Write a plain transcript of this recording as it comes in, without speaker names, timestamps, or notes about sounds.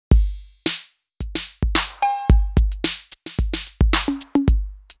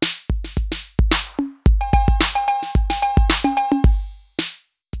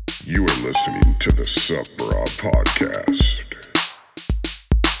listening to the Sup Bra Podcast.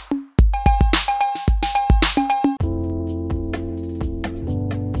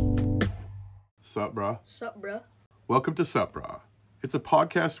 Sup, brah? Sup, bruh? Welcome to Sup, brah. It's a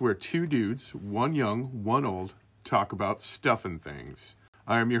podcast where two dudes, one young, one old, talk about stuff and things.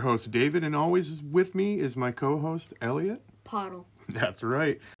 I am your host, David, and always with me is my co-host, Elliot. Poddle. That's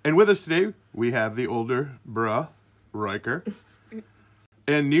right. And with us today, we have the older brah, Riker.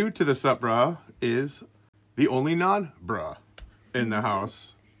 And new to the Sup, brah is the only non-brah in the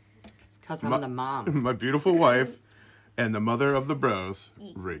house. It's because I'm the mom. My beautiful wife and the mother of the bros,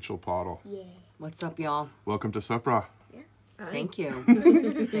 Rachel Pottle. Yeah. What's up, y'all? Welcome to Sup, brah. Thank you.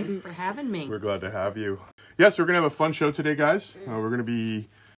 Thanks for having me. We're glad to have you. Yes, we're going to have a fun show today, guys. We're going to be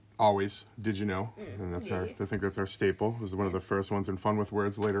always, did you know? And that's I think that's our staple. This is one of the first ones in Fun with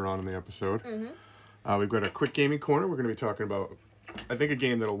Words later on in the episode. We've got a quick gaming corner. We're going to be talking about, I think, a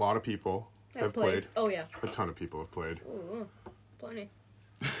game that a lot of people have played. Oh, yeah. A ton of people have played. Ooh, plenty.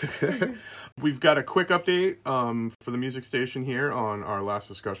 We've got a quick update for the music station here on our last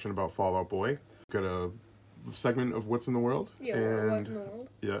discussion about Fall Out Boy. Got a segment of What's in the World. Yeah, and, what in the world?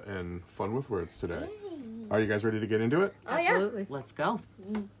 Yeah, and Fun with Words today. Are you guys ready to get into it? Oh, Absolutely. Let's go.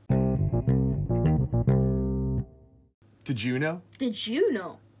 Did you know? Did you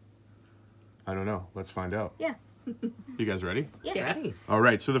know? I don't know. Let's find out. Yeah. You guys ready? Yeah. Ready? All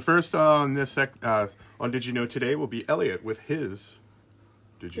right. So the first on this on Did You Know today will be Elliot with his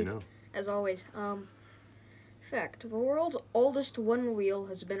Did You Know? As always, fact, the world's oldest wooden wheel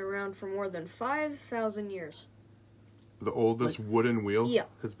has been around for more than 5,000 years. The oldest wooden wheel Yeah.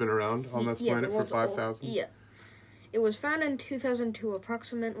 has been around on this planet the for world's 5,000? Yeah. It was found in 2002,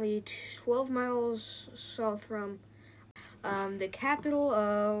 approximately 12 miles south from the capital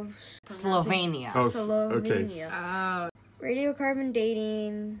of Slovenia. Oh, Slovenia. Radiocarbon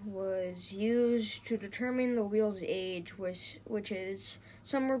dating was used to determine the wheel's age, which is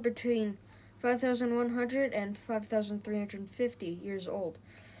somewhere between 5,100 and 5,350 years old.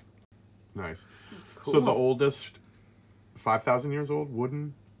 Nice. Cool. So the oldest 5,000 years old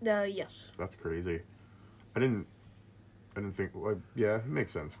wooden? Yes. That's crazy. I didn't think, like, yeah, it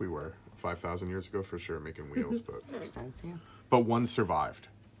makes sense. We were 5,000 years ago for sure making wheels, but Makes sense, yeah. but one survived.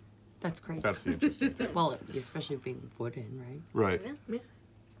 That's crazy. That's the interesting thing. Well, especially being wooden, right? Right. Yeah.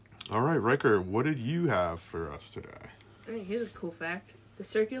 All right, Riker, what did you have for us today? I mean, here's a cool fact. The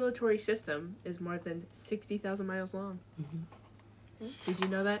circulatory system is more than 60,000 miles long. Did you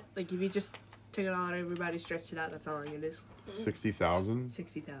know that? Like, if you just took it all out, everybody stretched it out, that's how long it is. 60,000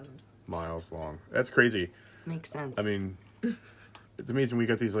 60,000. miles long. That's crazy. Makes sense. I mean, it's amazing we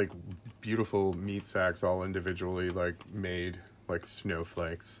got these, like, beautiful meat sacks all individually, like, made, like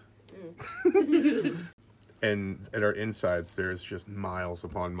snowflakes. And at our insides, there's just miles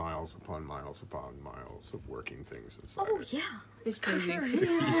upon miles upon miles upon miles of working things inside. Oh, it. yeah. It's crazy.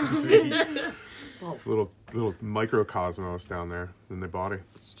 Little microcosmos down there in the body.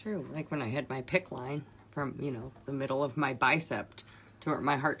 It's true. Like when I had my pick line from, the middle of my bicep to where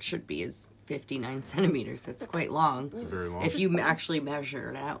my heart should be is 59 centimeters. That's quite long. It's very long. If you actually measure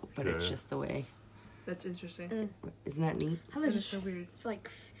it out, but Yeah, it's yeah. just the way. That's interesting. Isn't that neat? How they That is just so weird.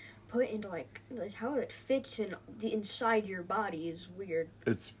 put into how it fits in the inside your body is weird.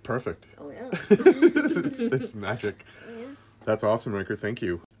 It's perfect. Oh yeah. it's magic. Yeah. That's awesome, Riker. Thank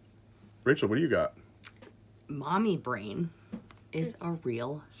you. Rachel, what do you got? Mommy brain is a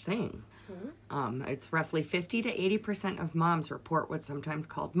real thing. It's roughly 50 to 80% of moms report what's sometimes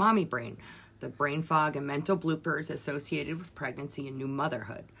called mommy brain, the brain fog and mental bloopers associated with pregnancy and new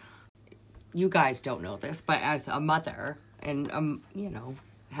motherhood. You guys don't know this, but as a mother and,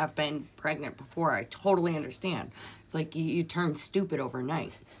 have been pregnant before, I totally understand. It's like you turn stupid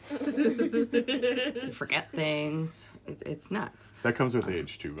overnight. You forget things. It's nuts. That comes with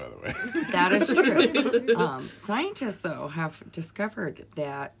age, too, by the way. That is true. Scientists, though, have discovered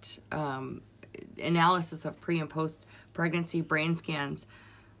that analysis of pre- and post-pregnancy brain scans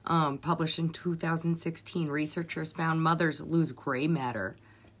published in 2016, researchers found mothers lose gray matter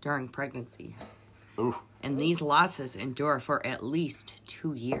during pregnancy. Ooh, And these losses endure for at least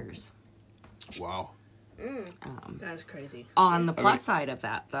 2 years. wow. That is crazy. On the plus side of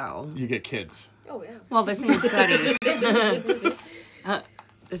that, though, You get kids. Oh yeah. well, the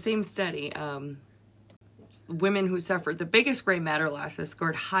same study, women who suffered the biggest gray matter losses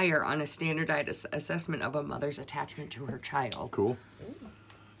scored higher on a standardized assessment of a mother's attachment to her child. Cool.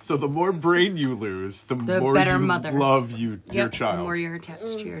 So the more brain you lose, the more better you mother. love your Yep, child. the more you're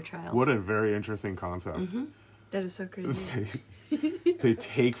attached to your child. What a very interesting concept. That is so crazy. They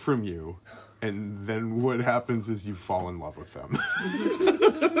take from you, and then what happens is you fall in love with them.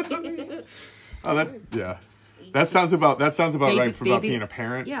 Oh, that sounds about right for about babies- being a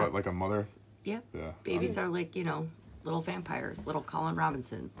parent, yeah. but like a mother. Yeah. Yeah. Babies are like, little vampires, little Colin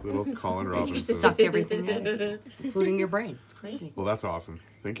Robinsons. Little Colin They just Robinson. suck everything in, including your brain. It's crazy. Well, that's awesome.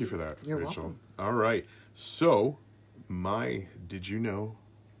 Thank you for that, You're Rachel. welcome. All right. So, my did you know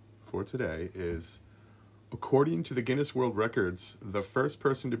for today is, according to the Guinness World Records, the first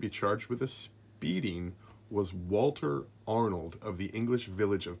person to be charged with a speeding was Walter Arnold of the English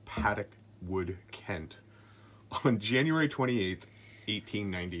village of Paddock Wood, Kent, on January 28th,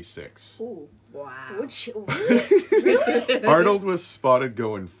 1896. Ooh. Wow. Really? Arnold was spotted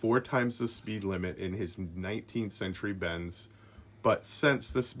going 4 times the speed limit in his 19th century Benz, but since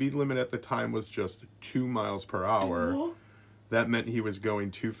the speed limit at the time was just 2 miles per hour, that meant he was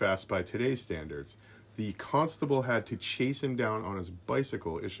going too fast by today's standards. The constable had to chase him down on his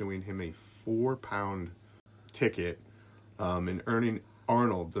bicycle, issuing him a £4 ticket, and earning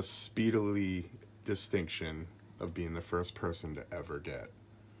Arnold the speedily distinction of being the first person to ever get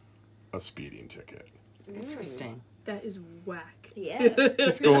a speeding ticket. Interesting. That is whack. Yeah.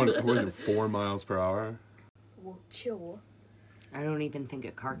 Just going, what was it, 4 miles per hour? Well, chill. I don't even think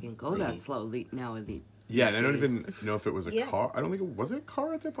a car can go that slowly now. Yeah, and I don't days. even know if it was a Yeah. car. I don't think was it a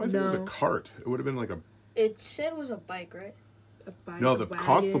car at that point? I think it was a No. cart. It would have been like a... It said it was a bike, right? A bike No, the wagon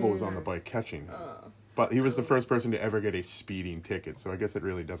constable was on the or- bike catching. But he was the first person to ever get a speeding ticket, so I guess it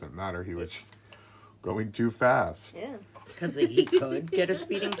really doesn't matter. He was just going too fast. Yeah. Because he could get a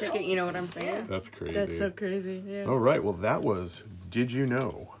speeding ticket, you know what I'm saying? That's crazy. That's so crazy. Yeah. All right, well, that was Did You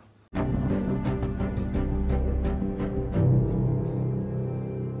Know?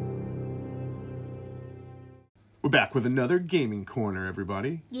 We're back with another gaming corner,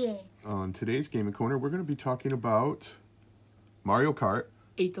 everybody. Yeah. On today's gaming corner, we're going to be talking about Mario Kart,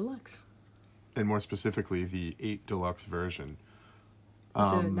 8 Deluxe. and more specifically, the 8 Deluxe version.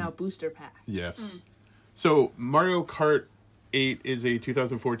 The now booster pack. Yes. So, Mario Kart 8 is a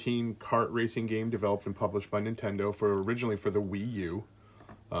 2014 kart racing game developed and published by Nintendo originally for the Wii U.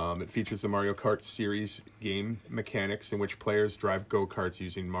 It features the Mario Kart series game mechanics in which players drive go-karts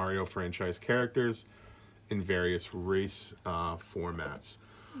using Mario franchise characters in various race formats.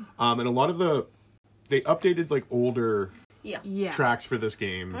 And a lot of they updated like older Yeah. tracks for this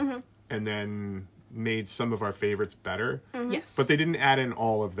game and then made some of our favorites better. Yes. But they didn't add in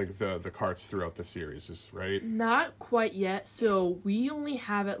all of the karts throughout the series, right? Not quite yet. So we only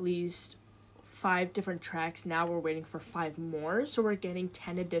have at least 5 different tracks. Now we're waiting for 5 more. So we're getting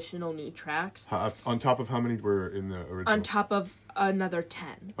 10 additional new tracks On top of how many were in the original? on top of another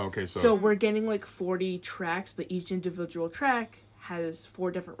 10. Okay, So we're getting like 40 tracks, but each individual track has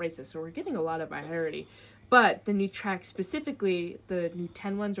 4 different races. So we're getting a lot of variety. But the new tracks, specifically the new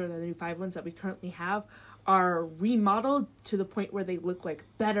 10 ones or the new 5 ones that we currently have, are remodeled to the point where they look like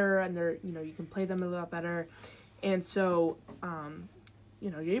better and they're, you can play them a lot better. And so,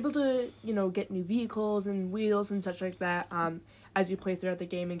 you're able to, get new vehicles and wheels and such like that as you play throughout the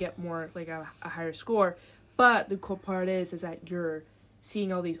game and get more, like a higher score. But the cool part is that you're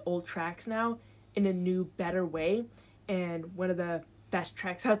seeing all these old tracks now in a new, better way. And one of the best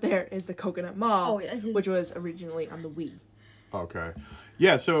tracks out there is the Coconut Mall, Oh, yeah. which was originally on the Wii. Okay.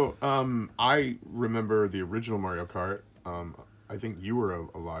 Yeah, so I remember the original Mario Kart. I think you were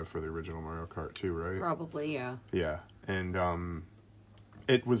alive for the original Mario Kart too, right? Probably, yeah. Yeah, and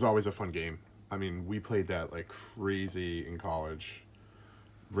it was always a fun game. I mean, we played that like crazy in college.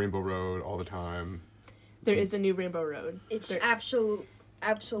 Rainbow Road all the time. There is a new Rainbow Road. It's There- absolutely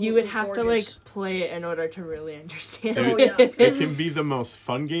You would have gorgeous. to play it in order to really understand And Oh, it. yeah. It can be the most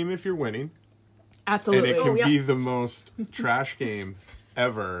fun game if you're winning, Absolutely. and it can yeah. be the most trash game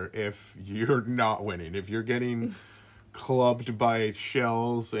ever if you're not winning. If you're getting clubbed by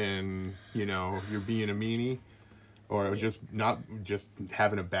shells and you're being a meanie, or just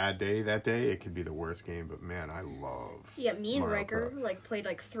having a bad day that day, it could be the worst game. But man, I love Yeah, me and Mario Riker Kart.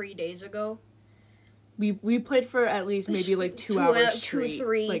 played 3 days ago. We played for at least maybe like 2 hours straight.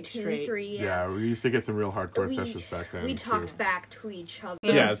 Like straight. 3. Yeah, we used to get some real hardcore We- sessions back then. We too. talked back to each other.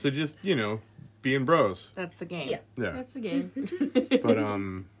 Yeah, so just being bros. That's the game. Yeah. Yeah, That's the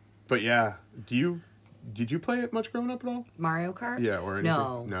game. but yeah, did you play it much growing up at all? Mario Kart? Yeah, or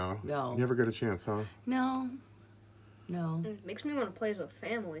anything? No. You never got a chance, huh? No. Makes me want to play as a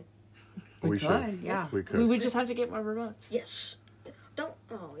family. We should. could, yeah. We could. we would just have to get more remotes. Yes. Don't.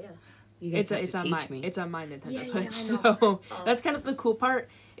 Oh yeah. You guys have It's to on teach my me. it's on my Nintendo Yeah, Switch. I know. So that's kind of the cool part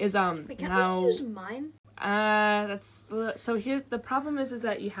is Wait, can't now we use mine? that's so here the problem is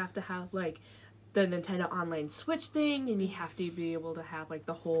that you have to have like the Nintendo Online Switch thing, and you have to be able to have like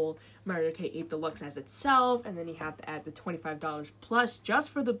the whole Mario Kart 8 Deluxe as itself, and then you have to add the $25 plus just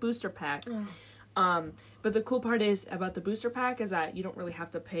for the booster pack. But the cool part is about the booster pack is that you don't really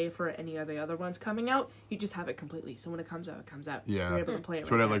have to pay for any of the other ones coming out. You just have it completely. So when it comes out, it comes out. Yeah, You're able to play it.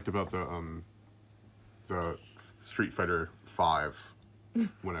 That's what I liked about the Street Fighter 5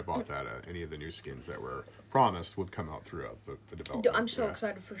 when I bought that. Any of the new skins that were promised would come out throughout the development. I'm so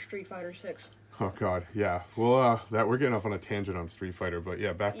excited for Street Fighter 6. Oh God, yeah. Well, that we're getting off on a tangent on Street Fighter, but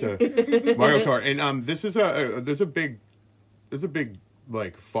yeah, back to Mario Kart. And this is there's a big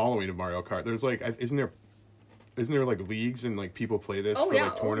like following of Mario Kart. There's like, isn't there like leagues and like people play this for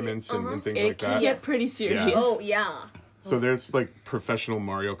like tournaments and things like It can that? get pretty serious. Yeah. Oh, yeah. So there's like professional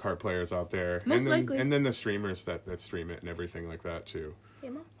Mario Kart players out there, Most and then likely. and then the streamers that stream it and everything like that too. Yeah,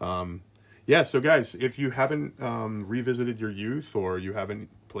 Mom. Yeah, so guys, if you haven't revisited your youth or you haven't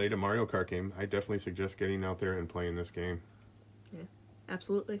played a Mario Kart game, I definitely suggest getting out there and playing this game. Yeah,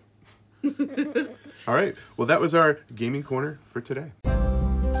 absolutely. All right, well, that was our gaming corner for today.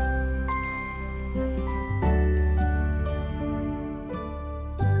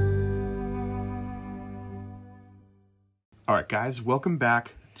 All right, guys, welcome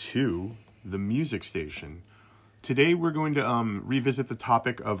back to the music station. Today we're going to revisit the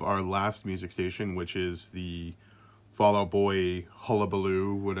topic of our last music station, which is the Fall Out Boy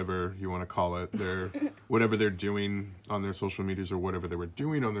hullabaloo, whatever you want to call it. Whatever they're doing on their social medias or whatever they were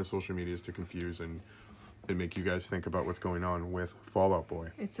doing on their social medias to confuse and make you guys think about what's going on with Fall Out Boy.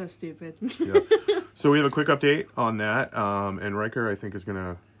 It's so stupid. Yeah. So we have a quick update on that, and Riker, I think, is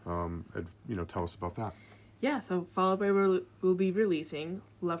going to tell us about that. Yeah, so Fall Out Boy will be releasing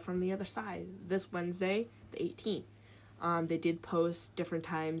Love from the Other Side this Wednesday, the 18th. They did post different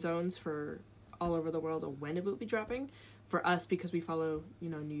time zones for all over the world of when it will be dropping. For us, because we follow,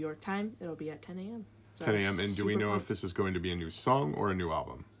 New York time, it'll be at 10 a.m. So 10 a.m. And do we know if this is going to be a new song or a new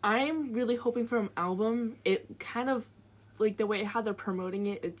album? I'm really hoping for an album. It kind of, like, the way how they're promoting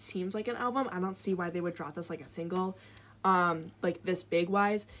it, it seems like an album. I don't see why they would drop this like a single, like this big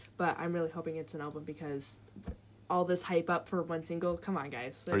wise, but I'm really hoping it's an album because all this hype up for one single. Come on,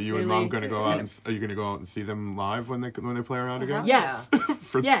 guys. Are you and Mom going to go out? Are you going to go out and see them live when they play around again? Yes.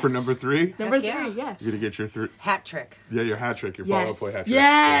 For number 3. Number 3, yeah. yes. You're gonna get your Hat trick. your hat trick, your Fall Out Boy hat trick.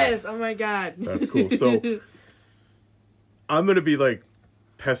 Yes. Yeah. Oh my God. That's cool. So I'm gonna be like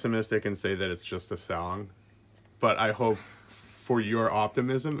pessimistic and say that it's just a song, but I hope for your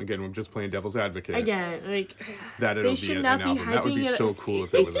optimism. Again, I'm just playing devil's advocate. Again, like that it'll be should an not be album. That would be hyping it- so cool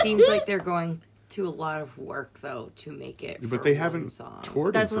if it It was. an seems album. like they're going to a lot of work though to make it. But for they one haven't song.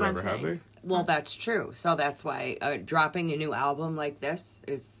 toured That's in what I'm forever, have saying. they? Well, that's true. So that's why dropping a new album like this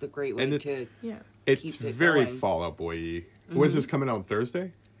is the great way And to. yeah, It's Keep it very going. Fall Out Boy-y. When's this coming out?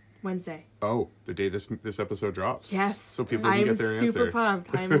 Thursday? Wednesday. Oh, the day this episode drops. Yes. So people can I'm get their super answer.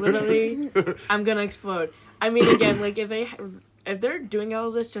 pumped. I'm literally, I'm gonna explode. I mean, again, like if they're doing all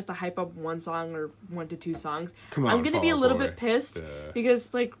of this just to hype up one song or 1 to 2 songs, Come on, I'm gonna Fall be a Out little Boy. bit pissed Yeah.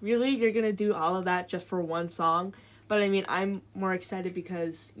 because, like, really, you're gonna do all of that just for one song. But I mean, I'm more excited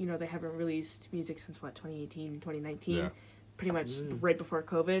because they haven't released music since 2018, 2019, Yeah. pretty much right before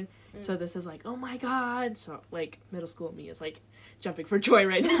COVID. So this is like, oh my God! So like, middle school me is like jumping for joy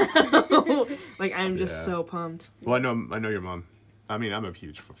right now. Like, I'm just Yeah. so pumped. Well, I know your mom. I mean, I'm a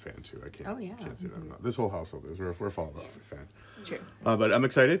huge fan too. I can't. Oh, yeah. Can't say that. I'm not. This whole household is. We're a Fall Out Boy fan. True. But I'm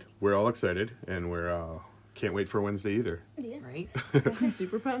excited. We're all excited, and we're can't wait for Wednesday either. Right?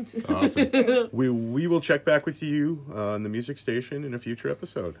 Super pumped. Awesome. we will check back with you on the music station in a future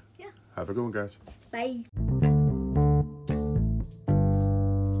episode. Yeah. Have a good one, guys. Bye.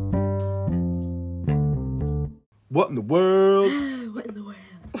 What in the world? What in the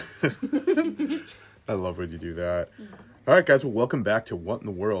world? I love when you do that. All right, guys. Well, welcome back to What in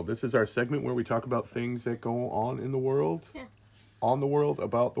the World. This is our segment where we talk about things that go on in the world, on the world,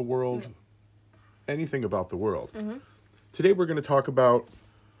 about the world, anything about the world. Today, we're going to talk about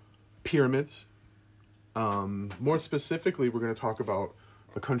pyramids. More specifically, we're going to talk about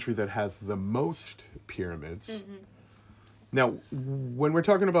a country that has the most pyramids. Now, when we're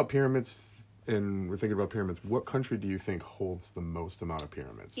talking about pyramids and we're thinking about pyramids, what country do you think holds the most amount of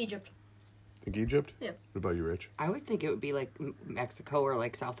pyramids? Egypt. Think Egypt? Yeah. What about you, Rich? I would think it would be like Mexico or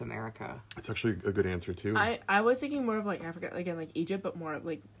like South America. It's actually a good answer, too. I was thinking more of like Africa, again, like Egypt, but more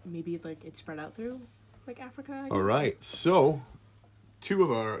like maybe like it's spread out through like Africa. I guess. All right. So, two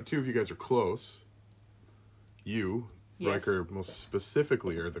of you guys are close. You, Yes. Riker, most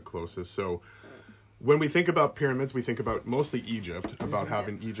specifically, are the closest. So, when we think about pyramids, we think about mostly Egypt, about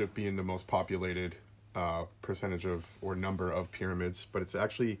having Egypt being the most populated percentage of or number of pyramids, but it's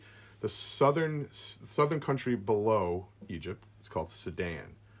actually The southern country below Egypt is called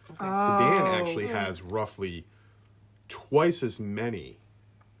Sudan. Oh, Sudan actually has roughly twice as many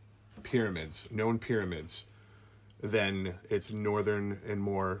known pyramids, than its northern and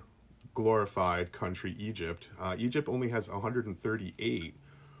more glorified country, Egypt. Egypt only has 138,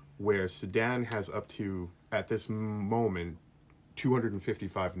 where Sudan has up to, at this moment,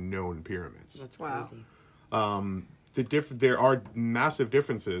 255 known pyramids. That's Wow. crazy. There are massive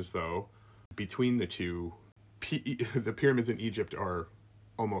differences, though, between the two. The pyramids in Egypt are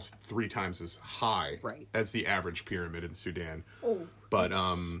almost 3 times as high Right. as the average pyramid in Sudan. Oh, But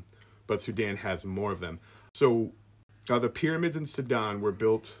Sudan has more of them. So the pyramids in Sudan were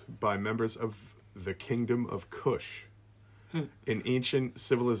built by members of the Kingdom of Kush, an ancient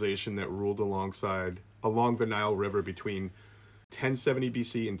civilization that ruled along the Nile River between 1070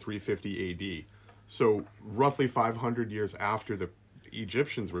 BC and 350 AD. So roughly 500 years after the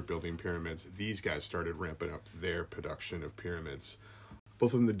Egyptians were building pyramids, these guys started ramping up their production of pyramids.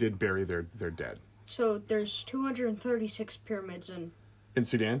 Both of them did bury their dead. so there's 236 pyramids In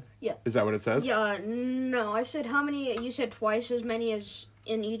Sudan? Yeah. Is that what it says? Yeah, no, I said how many? You said twice as many as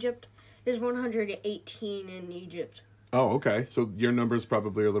in Egypt. There's 118 in Egypt. Oh, okay. So your number's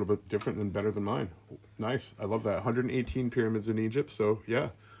probably a little bit different and better than mine. Nice. I love that. 118 pyramids in Egypt. So, yeah,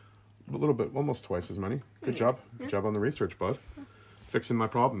 a little bit, almost twice as many. Good job. Good job on the research, bud. Fixing my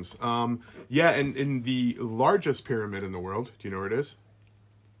problems. Yeah, and in the largest pyramid in the world, do you know where it is?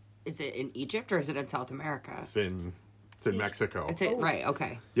 Is it in Egypt or is it in South America? It's in Mexico. It's it, right,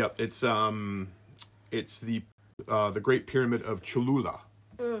 okay. Yep. It's the Great Pyramid of Cholula.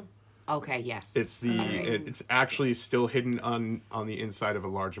 Okay, yes. It's actually still hidden on the inside of a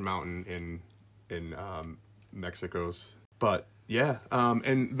large mountain in Mexico's. But yeah,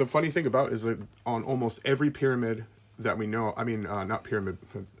 and the funny thing about it is that on almost every pyramid that we know, not pyramid,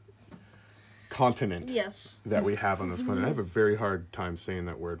 continent. Yes. That we have on this planet. I have a very hard time saying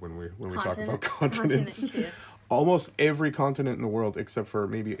that word when we talk about continents. Continent, yeah. Almost every continent in the world, except for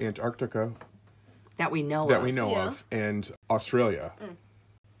maybe Antarctica, that we know Yeah. of, and Australia.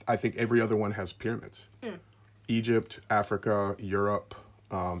 I think every other one has pyramids. Egypt, Africa, Europe,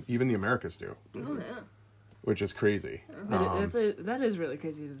 even the Americas do. Oh yeah. Which is crazy. That is really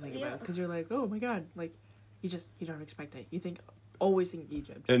crazy to think about, because you're like, oh my god, like you don't expect it. You always think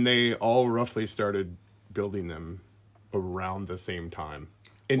Egypt. And they all roughly started building them around the same time.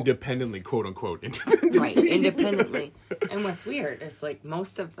 Independently, quote unquote, independently. Right, independently. And what's weird is like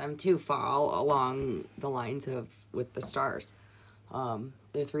most of them too fall along the lines of with the stars.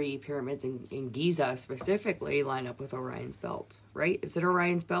 The 3 pyramids in Giza specifically line up with Orion's belt, right? Is it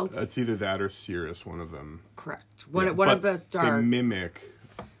Orion's belt? It's either that or Sirius, one of them. Correct. One But of the stars. They mimic.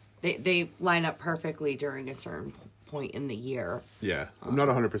 They line up perfectly during a certain point in the year. Yeah, I'm not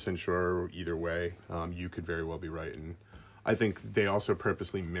 100% sure either way. You could very well be right. And I think they also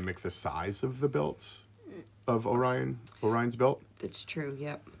purposely mimic the size of the belts of Orion's belt. That's true,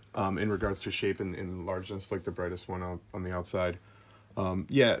 yep. In regards to shape and largeness, like the brightest one on the outside.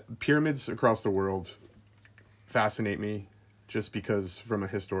 Yeah, pyramids across the world fascinate me just because from a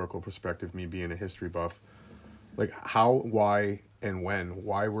historical perspective, me being a history buff, like how, why, and when.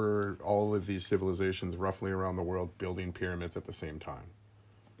 Why were all of these civilizations roughly around the world building pyramids at the same time?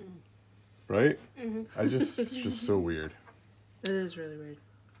 Right? It's just so weird. That is really weird.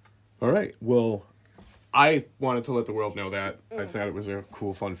 All right. Well, I wanted to let the world know that. I thought it was a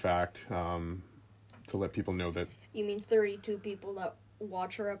cool, fun fact to let people know that. You mean 32 people that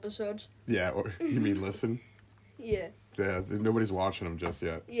watch our episodes? Yeah, or you mean listen? Yeah. Yeah, nobody's watching them just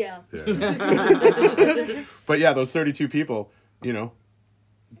yet. Yeah. Yeah. But yeah, those 32 people,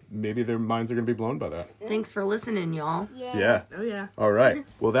 maybe their minds are going to be blown by that. Thanks for listening, y'all. Yeah. Oh yeah. All right.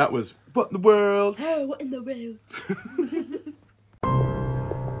 Well, that was What in the World? Oh, what in the world?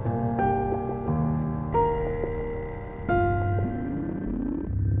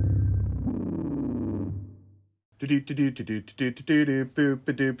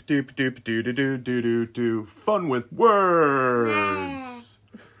 Fun with words.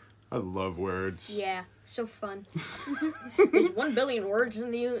 I love words. Yeah, so fun. There's 1 billion words in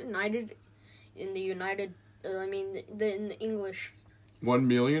the English. 1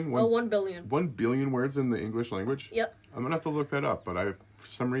 million? 1 billion. 1 billion words in the English language? Yep. I'm gonna have to look that up, but I, for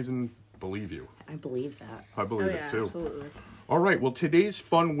some reason, believe you. I believe that. I believe Oh yeah, it too. absolutely. All right. Well, today's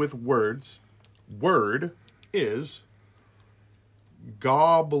fun with words word is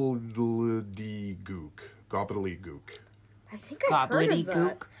gobbledygook. Gobbledygook. I think I've heard of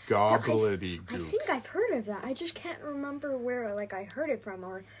that. Gobbledygook. Gobbledygook. I think I've heard of that. I just can't remember where I heard it from,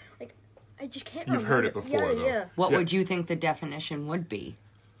 or I just can't remember. You've heard it before, Yeah, though. yeah. What Yeah. would you think the definition would be?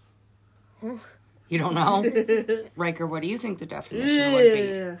 You don't know? Riker, what do you think the definition would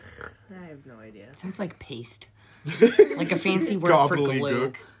be? I have no idea. Sounds like paste. Like a fancy word for glue.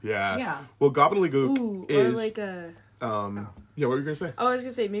 Gobbledygook. Yeah. Yeah. Well, gobbledygook Ooh, is or like a. yeah, what were you gonna say? Oh, I was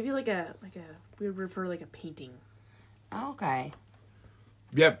gonna say maybe like a weird word for like a painting. Okay.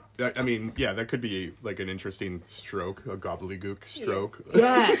 Yeah, I mean, yeah, that could be like an interesting stroke, a gobbledygook stroke.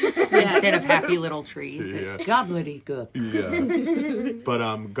 Yes. Instead of happy little trees, it's Yeah. gobbledygook. Yeah. But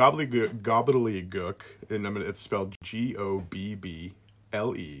gobbledygook, and it's spelled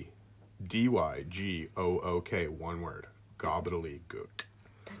GOBBLEDYGOOK, one word. Gobbledygook.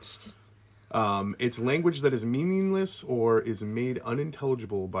 That's just It's language that is meaningless or is made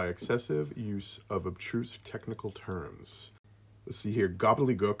unintelligible by excessive use of abstruse technical terms. Let's see here.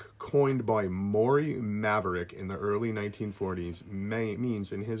 Gobbledygook, coined by Maury Maverick in the early 1940s,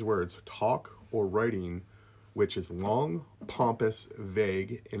 means, in his words, talk or writing which is long, pompous,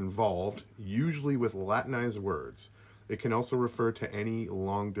 vague, involved, usually with Latinized words. It can also refer to any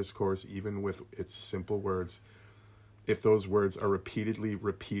long discourse, even with its simple words, if those words are repeatedly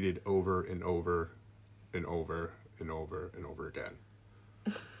repeated over and over and over and over and over again.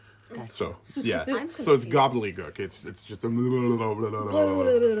 Gotcha. So, yeah. I'm So it's confused. gobbledygook. It's just a...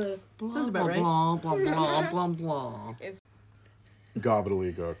 Sounds about right. Blah, blah, blah, blah, blah.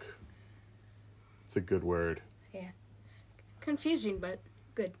 Gobbledygook. It's a good word. Yeah. Confusing, but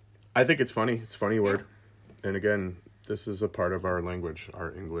good. I think it's funny. It's a funny word. And again, this is a part of our language,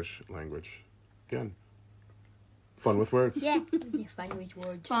 our English language. Again, fun with words. Yeah. Fun with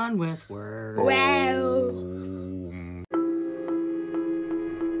words. Fun with words. Wow.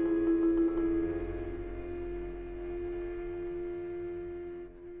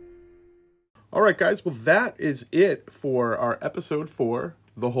 All right, guys. Well, that is it for our episode 4,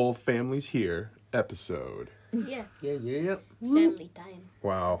 The Whole Family's Here episode. Yeah. Yeah. Family time.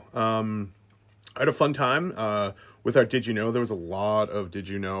 Wow. I had a fun time with our Did You Know. There was a lot of Did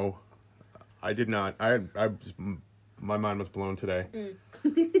You Know. I did not. My mind was blown today.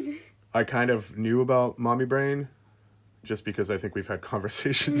 I kind of knew about Mommy Brain just because I think we've had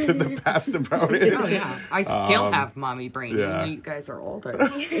conversations in the past about it. Oh, yeah. I still have mommy brain, even yeah. though you guys are older. Well,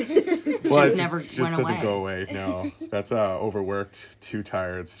 just it never just went doesn't away. go away. No, that's overworked, too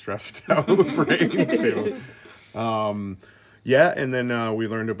tired, stressed out brain too. Yeah, and then we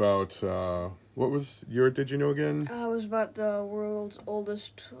learned about what was your Did You Know again? It was about the world's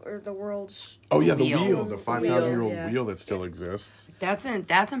oldest, or the world's... Oh yeah, the Wheel. wheel, the 5,000-year-old Yeah. wheel that still exists. That's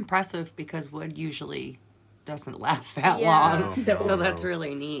impressive because wood usually doesn't last that Yeah. long. No, So no. that's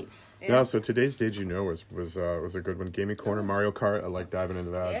really neat. Yeah, so today's Did You Know was a good one. Gaming Corner, Mario Kart, I like diving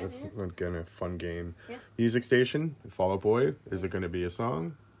into that. Yeah, That's again a fun game. Yeah. Music Station, Fall Out Boy. Is it going to be a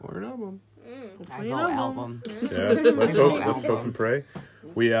song or an album? I vote album. Yeah, let's hope. Album. Let's hope and pray.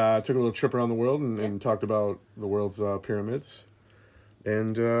 We took a little trip around the world and talked about the world's pyramids,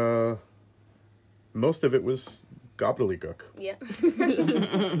 and most of it was gobbledygook. Yeah.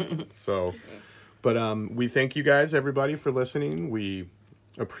 So, but we thank you guys, everybody, for listening. We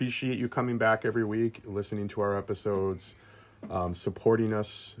appreciate you coming back every week, listening to our episodes, supporting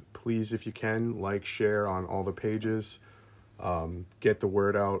us. Please, if you can, like, share on all the pages. Get the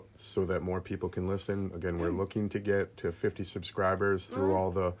word out so that more people can listen. Again, we're looking to get to 50 subscribers through all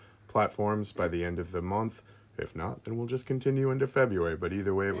the platforms by the end of the month. If not, then we'll just continue into February. But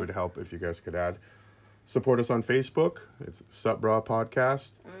either way, it would help if you guys could support us on Facebook. It's Sup Bra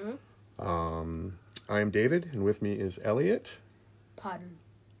Podcast. I am David, and with me is Elliot, Potter.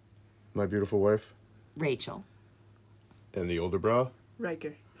 my beautiful wife, Rachel. and the older bra.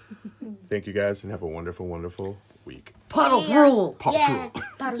 Riker. Thank you guys, and have a wonderful, wonderful week. Puddles rule! Pause rule.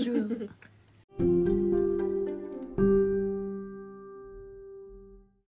 Potter's rule.